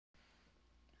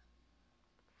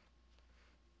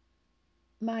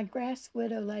My Grass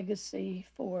Widow Legacy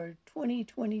for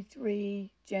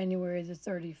 2023, January the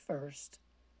 31st.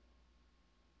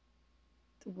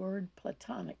 The word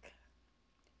platonic.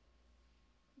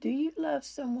 Do you love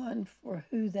someone for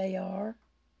who they are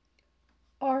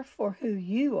or for who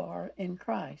you are in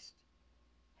Christ?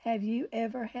 Have you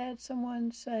ever had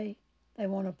someone say they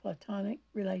want a platonic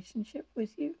relationship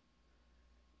with you?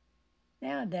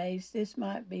 Nowadays, this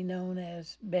might be known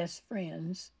as best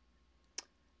friends.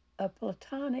 A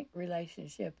platonic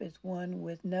relationship is one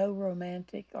with no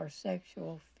romantic or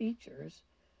sexual features,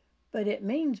 but it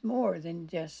means more than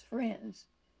just friends.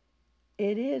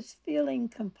 It is feeling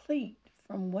complete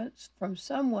from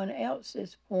someone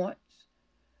else's points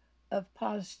of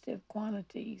positive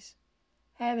quantities,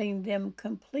 having them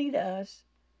complete us,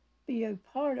 be a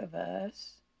part of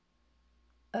us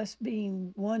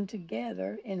being one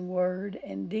together in word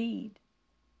and deed.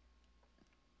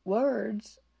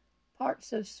 Words,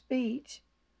 parts of speech,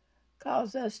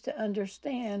 cause us to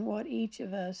understand what each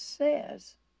of us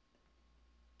says.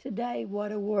 Today,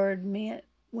 what a word meant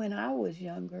when I was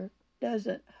younger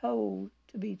doesn't hold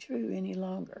to be true any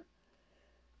longer.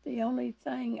 The only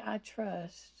thing I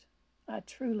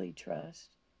truly trust,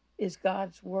 is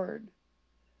God's Word.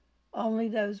 Only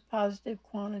those positive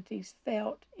quantities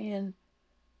felt in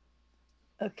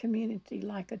a community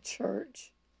like a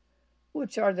church,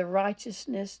 which are the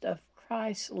righteousness of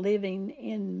Christ living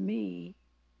in me,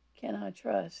 can I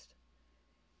trust.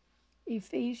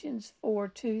 Ephesians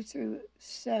 4:2 through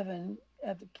 7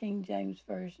 of the King James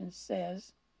Version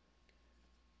says,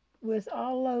 with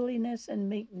all lowliness and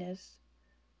meekness,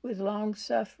 with long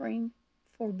suffering,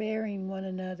 forbearing one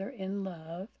another in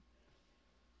love,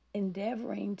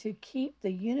 endeavoring to keep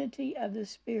the unity of the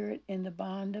Spirit in the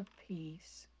bond of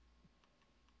peace.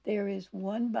 There is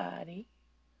one body,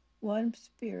 one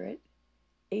Spirit,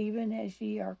 even as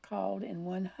ye are called in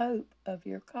one hope of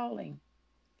your calling.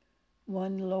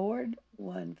 One Lord,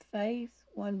 one faith,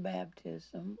 one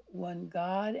baptism, one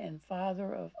God and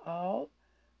Father of all,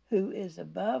 who is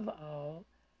above all,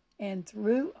 and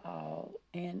through all,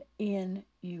 and in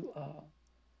you all.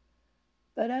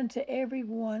 But unto every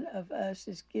one of us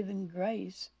is given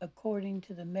grace according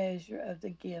to the measure of the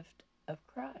gift of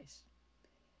Christ.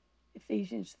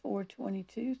 Ephesians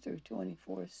 4:22 through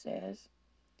 24 says,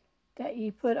 that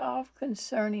ye put off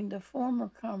concerning the former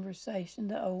conversation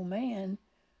the old man,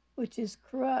 which is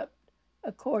corrupt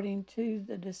according to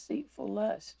the deceitful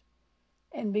lust,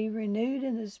 and be renewed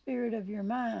in the spirit of your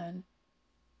mind,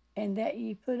 and that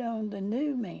ye put on the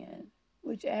new man,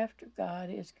 which after God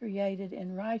is created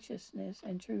in righteousness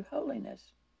and true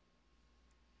holiness.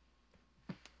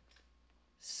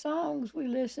 Songs we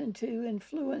listen to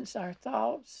influence our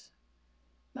thoughts,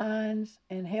 minds,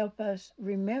 and help us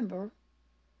remember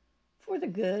for the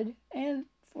good and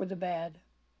for the bad.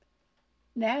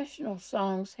 National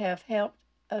songs have helped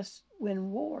us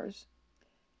win wars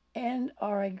and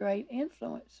are a great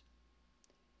influence.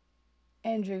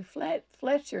 Andrew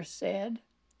Fletcher said,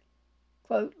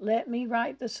 quote, let me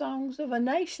write the songs of a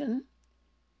nation,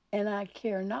 and I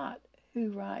care not who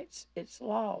writes its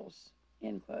laws,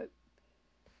 end quote.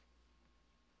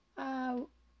 I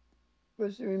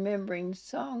was remembering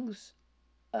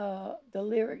the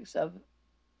lyrics of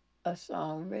a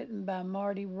song written by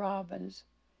Marty Robbins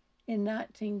in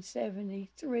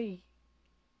 1973.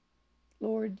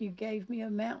 Lord, you gave me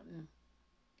a mountain.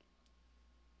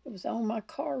 It was on my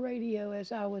car radio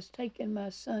as I was taking my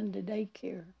son to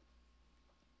daycare,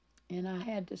 and I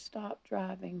had to stop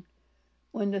driving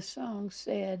when the song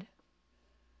said,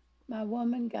 my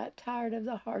woman got tired of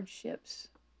the hardships,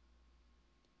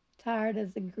 tired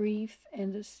of the grief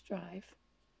and the strife,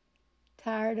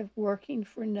 tired of working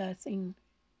for nothing,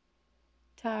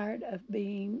 tired of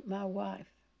being my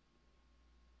wife.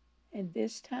 And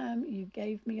this time you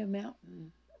gave me a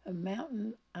mountain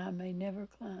I may never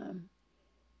climb.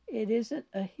 It isn't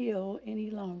a hill any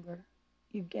longer.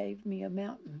 You gave me a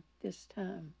mountain this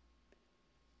time.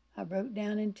 I broke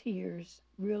down in tears,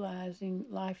 realizing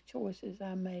life choices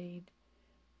I made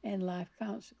and life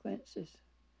consequences.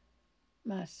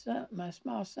 My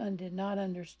small son did not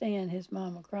understand his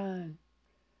mama crying,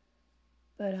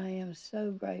 but I am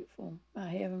so grateful my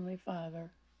Heavenly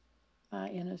Father, my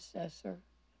intercessor,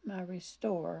 my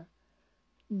restorer,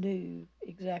 knew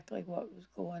exactly what was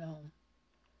going on.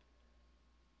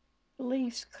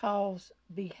 Beliefs cause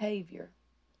behavior.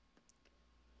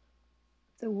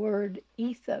 The word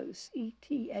ethos,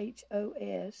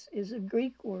 ethos, is a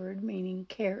Greek word meaning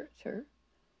character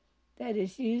that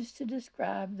is used to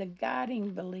describe the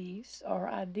guiding beliefs or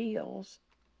ideals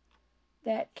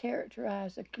that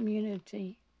characterize a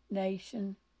community,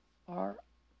 nation, or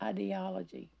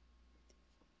ideology.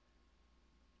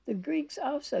 The Greeks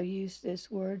also used this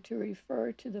word to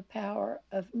refer to the power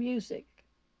of music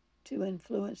to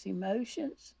influence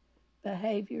emotions,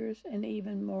 behaviors, and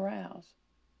even morals.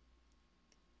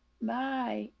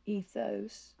 My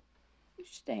ethos,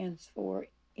 which stands for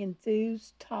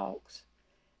enthused talks,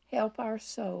 help our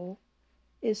soul,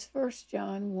 is 1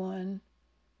 John 1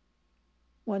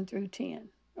 1 through 10,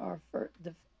 or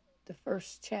the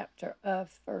first chapter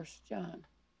of 1 John.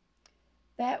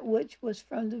 That which was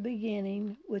from the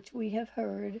beginning, which we have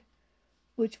heard,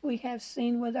 which we have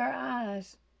seen with our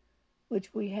eyes,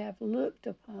 which we have looked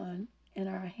upon, and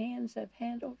our hands have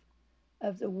handled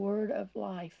of the word of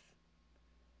life.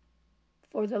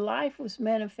 For the life was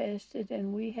manifested,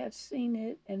 and we have seen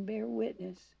it, and bear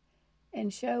witness,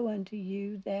 and show unto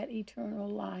you that eternal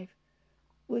life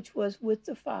which was with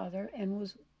the Father, and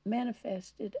was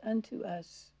manifested unto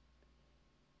us.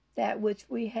 That which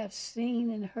we have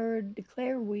seen and heard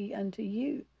declare we unto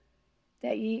you,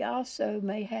 that ye also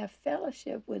may have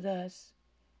fellowship with us.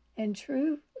 And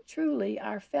truly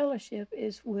our fellowship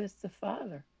is with the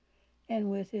Father and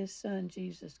with his Son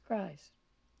Jesus Christ.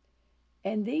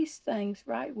 And these things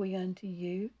write we unto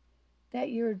you,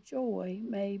 that your joy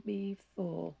may be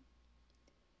full.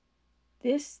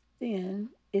 This then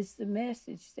is the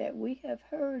message that we have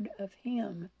heard of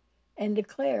him and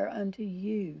declare unto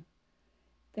you,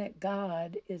 that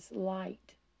God is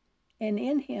light, and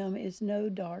in him is no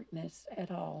darkness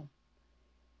at all.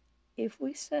 If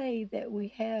we say that we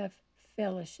have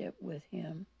fellowship with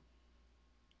him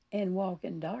and walk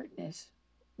in darkness,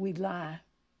 we lie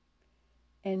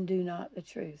and do not the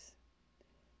truth.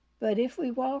 But if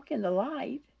we walk in the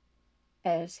light,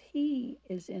 as he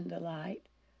is in the light,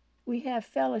 we have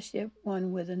fellowship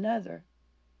one with another,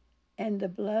 and the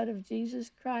blood of Jesus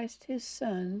Christ his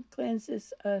Son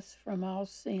cleanses us from all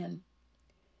sin.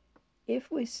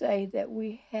 If we say that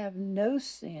we have no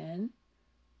sin,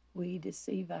 we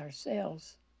deceive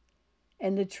ourselves,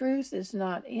 and the truth is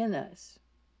not in us.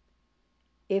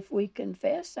 If we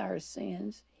confess our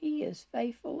sins, he is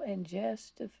faithful and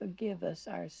just to forgive us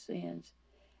our sins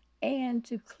and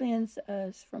to cleanse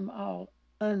us from all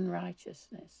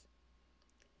unrighteousness.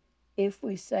 If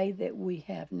we say that we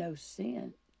have no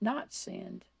sin, not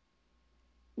sinned,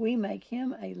 we make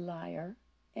him a liar,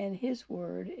 and his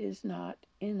word is not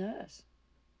in us.